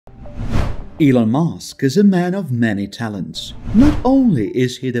Elon Musk is a man of many talents. Not only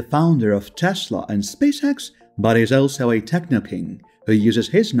is he the founder of Tesla and SpaceX, but he's also a techno-king who uses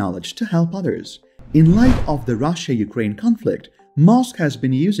his knowledge to help others. In light of the Russia-Ukraine conflict, Musk has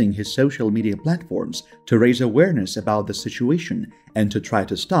been using his social media platforms to raise awareness about the situation and to try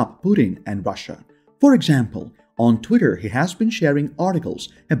to stop Putin and Russia. For example, on Twitter, he has been sharing articles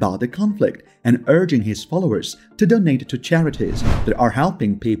about the conflict and urging his followers to donate to charities that are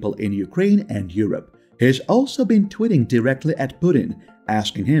helping people in Ukraine and Europe. He has also been tweeting directly at Putin,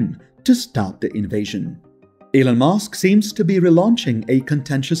 asking him to stop the invasion. Elon Musk seems to be relaunching a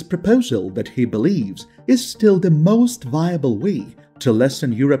contentious proposal that he believes is still the most viable way to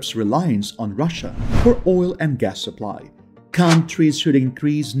lessen Europe's reliance on Russia for oil and gas supply. Countries should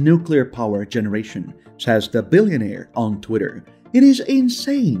increase nuclear power generation, says the billionaire on Twitter. It is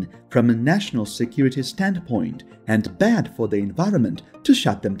insane from a national security standpoint and bad for the environment to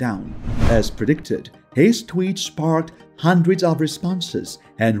shut them down. As predicted, his tweet sparked hundreds of responses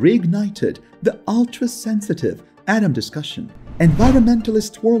and reignited the ultra-sensitive atom discussion.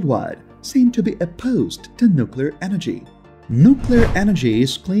 Environmentalists worldwide seem to be opposed to nuclear energy. Nuclear energy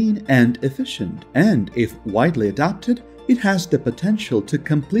is clean and efficient, and if widely adopted, it has the potential to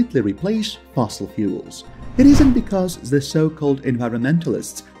completely replace fossil fuels. It isn't because the so-called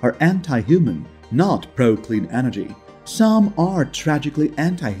environmentalists are anti-human, not pro-clean energy. Some are tragically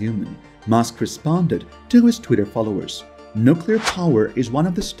anti-human, Musk responded to his Twitter followers. Nuclear power is one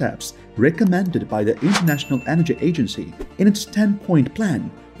of the steps recommended by the International Energy Agency in its 10-point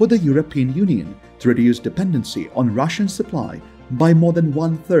plan for the European Union to reduce dependency on Russian supply by more than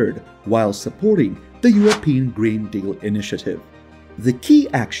one-third while supporting the European Green Deal initiative. The key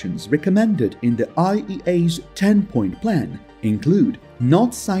actions recommended in the IEA's 10-point plan include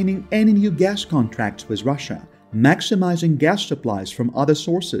not signing any new gas contracts with Russia, maximizing gas supplies from other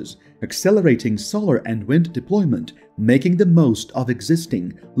sources, accelerating solar and wind deployment, making the most of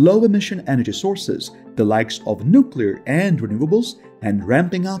existing low-emission energy sources, the likes of nuclear and renewables, and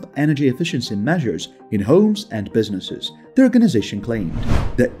ramping up energy efficiency measures in homes and businesses, the organization claimed.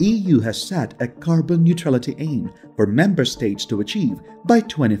 The EU has set a carbon neutrality aim for member states to achieve by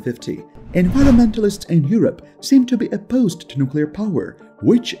 2050. Environmentalists in Europe seem to be opposed to nuclear power,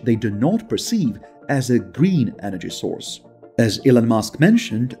 which they do not perceive as a green energy source. As Elon Musk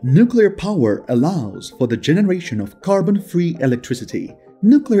mentioned, nuclear power allows for the generation of carbon-free electricity.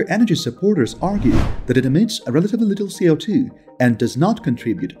 Nuclear energy supporters argue that it emits relatively little CO2 and does not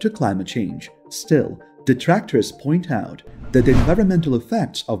contribute to climate change. Still, detractors point out that the environmental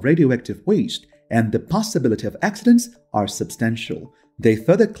effects of radioactive waste and the possibility of accidents are substantial. They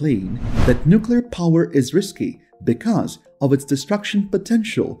further claim that nuclear power is risky because of its destruction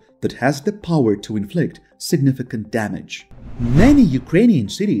potential that has the power to inflict significant damage. Many Ukrainian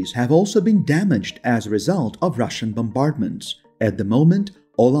cities have also been damaged as a result of Russian bombardments. At the moment,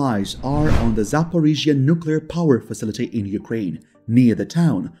 all eyes are on the Zaporizhzhia nuclear power facility in Ukraine, near the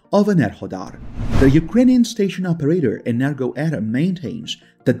town of Enerhodar. The Ukrainian station operator Energoatom maintains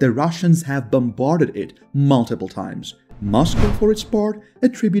that the Russians have bombarded it multiple times. Moscow, for its part,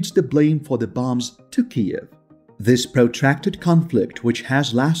 attributes the blame for the bombs to Kiev. This protracted conflict, which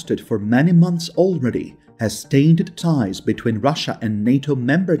has lasted for many months already, has tainted ties between Russia and NATO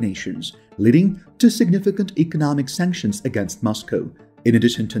member nations, leading to significant economic sanctions against Moscow. In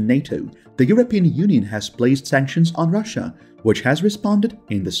addition to NATO, the European Union has placed sanctions on Russia, which has responded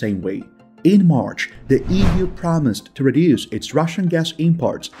in the same way. In March, the EU promised to reduce its Russian gas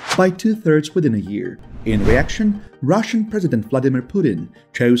imports by two-thirds within a year. In reaction, Russian President Vladimir Putin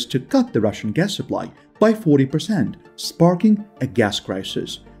chose to cut the Russian gas supply by 40%, sparking a gas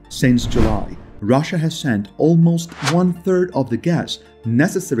crisis. Since July, Russia has sent almost one-third of the gas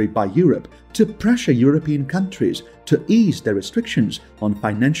necessary by Europe to pressure European countries to ease their restrictions on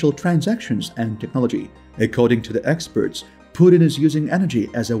financial transactions and technology. According to the experts, Putin is using energy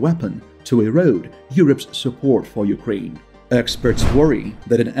as a weapon to erode Europe's support for Ukraine. Experts worry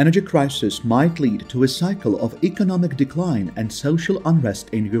that an energy crisis might lead to a cycle of economic decline and social unrest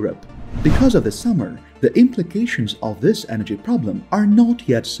in Europe. Because of the summer, the implications of this energy problem are not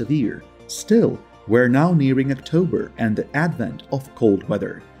yet severe. Still, we're now nearing October and the advent of cold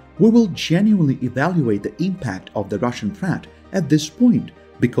weather. We will genuinely evaluate the impact of the Russian threat at this point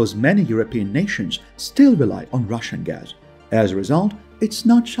because many European nations still rely on Russian gas. As a result, it's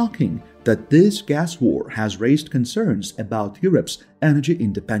not shocking that this gas war has raised concerns about Europe's energy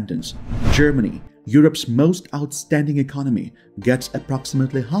independence. Germany, Europe's most outstanding economy, gets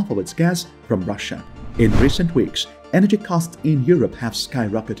approximately half of its gas from Russia. In recent weeks, energy costs in Europe have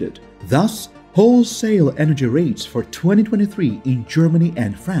skyrocketed. Thus, wholesale energy rates for 2023 in Germany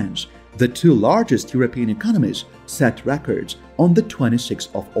and France The two largest European economies set records on the 26th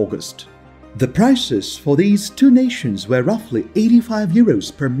of August. The prices for these two nations were roughly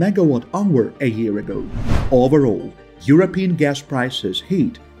 €85 per megawatt hour a year ago. Overall, European gas prices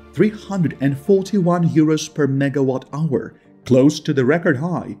hit €341 per megawatt hour, close to the record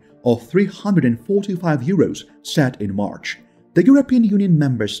high of €345 set in March. The European Union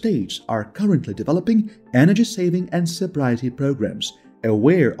member states are currently developing energy-saving and sobriety programs,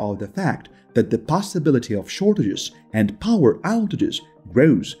 aware of the fact that the possibility of shortages and power outages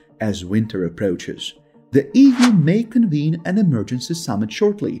grows as winter approaches. The EU may convene an emergency summit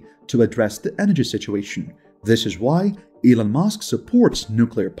shortly to address the energy situation. This is why Elon Musk supports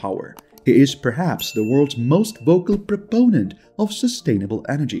nuclear power. He is perhaps the world's most vocal proponent of sustainable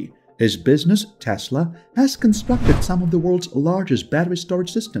energy. His business, Tesla, has constructed some of the world's largest battery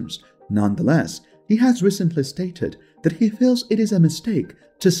storage systems. Nonetheless, he has recently stated that he feels it is a mistake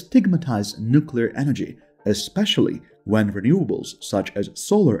to stigmatize nuclear energy, especially when renewables such as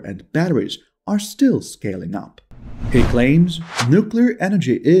solar and batteries are still scaling up. He claims nuclear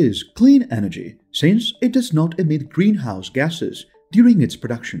energy is clean energy since it does not emit greenhouse gases during its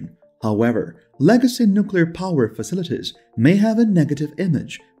production. However, legacy nuclear power facilities may have a negative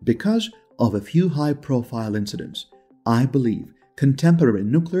image because of a few high-profile incidents. I believe contemporary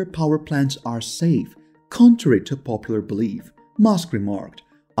nuclear power plants are safe, contrary to popular belief, Musk remarked.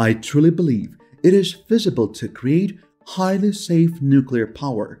 I truly believe it is feasible to create highly safe nuclear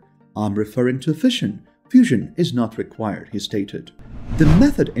power. I'm referring to fission. Fusion is not required, he stated. The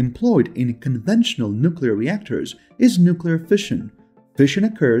method employed in conventional nuclear reactors is nuclear fission. Fission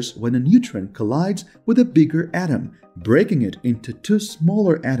occurs when a neutron collides with a bigger atom, breaking it into two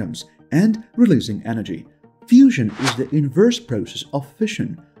smaller atoms and releasing energy. Fusion is the inverse process of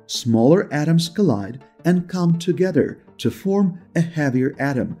fission. Smaller atoms collide and come together to form a heavier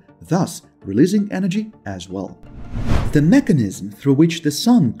atom, thus releasing energy as well. The mechanism through which the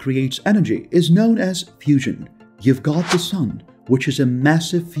sun creates energy is known as fusion. You've got the sun, which is a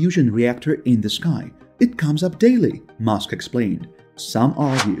massive fusion reactor in the sky. It comes up daily, Musk explained. Some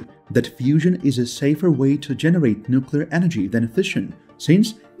argue that fusion is a safer way to generate nuclear energy than fission,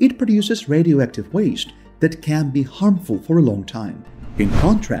 since it produces radioactive waste that can be harmful for a long time. In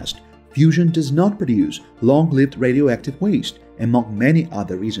contrast, fusion does not produce long-lived radioactive waste, among many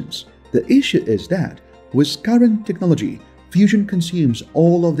other reasons. The issue is that with current technology, fusion consumes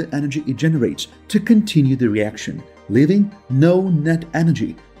all of the energy it generates to continue the reaction, leaving no net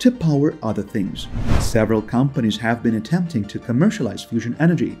energy to power other things. Several companies have been attempting to commercialize fusion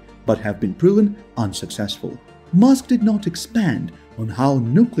energy, but have been proven unsuccessful. Musk did not expand on how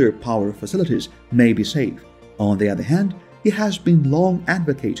nuclear power facilities may be safe. On the other hand, he has been long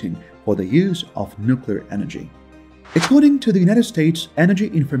advocating for the use of nuclear energy. According to the United States Energy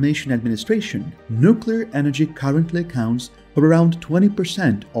Information Administration, nuclear energy currently accounts for around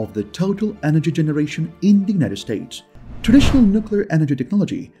 20% of the total energy generation in the United States. Traditional nuclear energy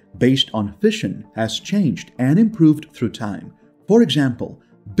technology based on fission has changed and improved through time. For example,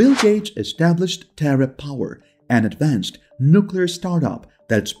 Bill Gates established TerraPower, an advanced nuclear startup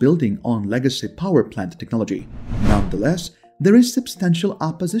that's building on legacy power plant technology. Nonetheless, there is substantial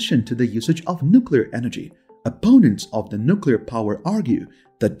opposition to the usage of nuclear energy. Opponents of the nuclear power argue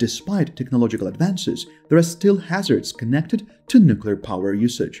that despite technological advances, there are still hazards connected to nuclear power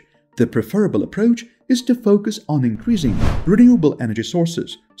usage. The preferable approach is to focus on increasing renewable energy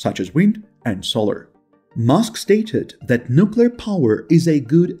sources, such as wind and solar. Musk stated that nuclear power is a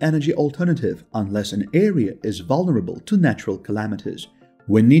good energy alternative unless an area is vulnerable to natural calamities.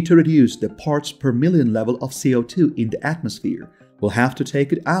 We need to reduce the parts per million level of CO2 in the atmosphere. We'll have to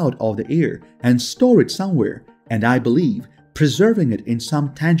take it out of the air and store it somewhere, and I believe preserving it in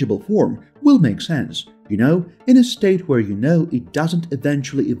some tangible form will make sense. In a state where it doesn't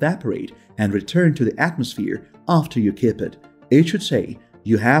eventually evaporate and return to the atmosphere after you keep it. It should say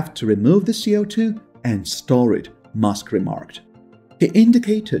you have to remove the CO2 and store it, Musk remarked. He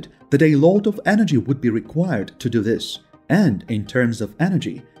indicated that a lot of energy would be required to do this, and in terms of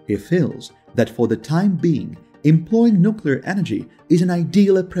energy, he feels that for the time being, employing nuclear energy is an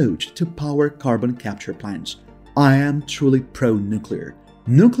ideal approach to power carbon capture plants. I am truly pro-nuclear.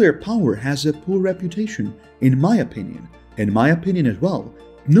 Nuclear power has a poor reputation, in my opinion. In my opinion as well,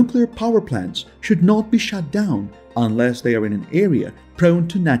 nuclear power plants should not be shut down unless they are in an area prone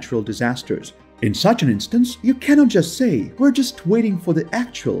to natural disasters. In such an instance, you cannot just say, we're just waiting for the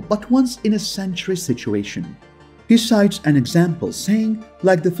actual but once-in-a-century situation. He cites an example saying,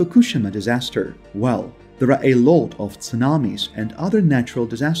 like the Fukushima disaster, well, there are a lot of tsunamis and other natural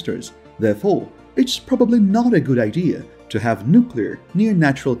disasters. Therefore, it's probably not a good idea to have nuclear near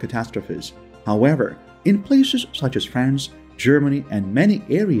natural catastrophes. However, in places such as France, Germany, and many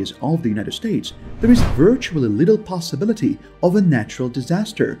areas of the United States, there is virtually little possibility of a natural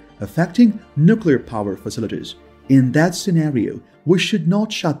disaster affecting nuclear power facilities. In that scenario, we should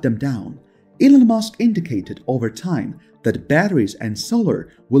not shut them down. Elon Musk indicated over time that batteries and solar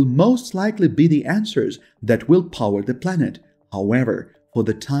will most likely be the answers that will power the planet. However, for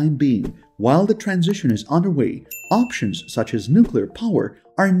the time being, while the transition is underway, options such as nuclear power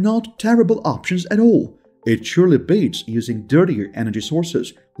are not terrible options at all. It surely beats using dirtier energy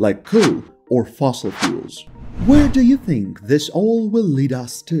sources like coal or fossil fuels. Where do you think this all will lead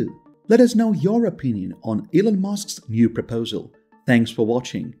us to? Let us know your opinion on Elon Musk's new proposal. Thanks for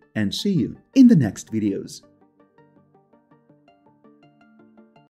watching and see you in the next videos.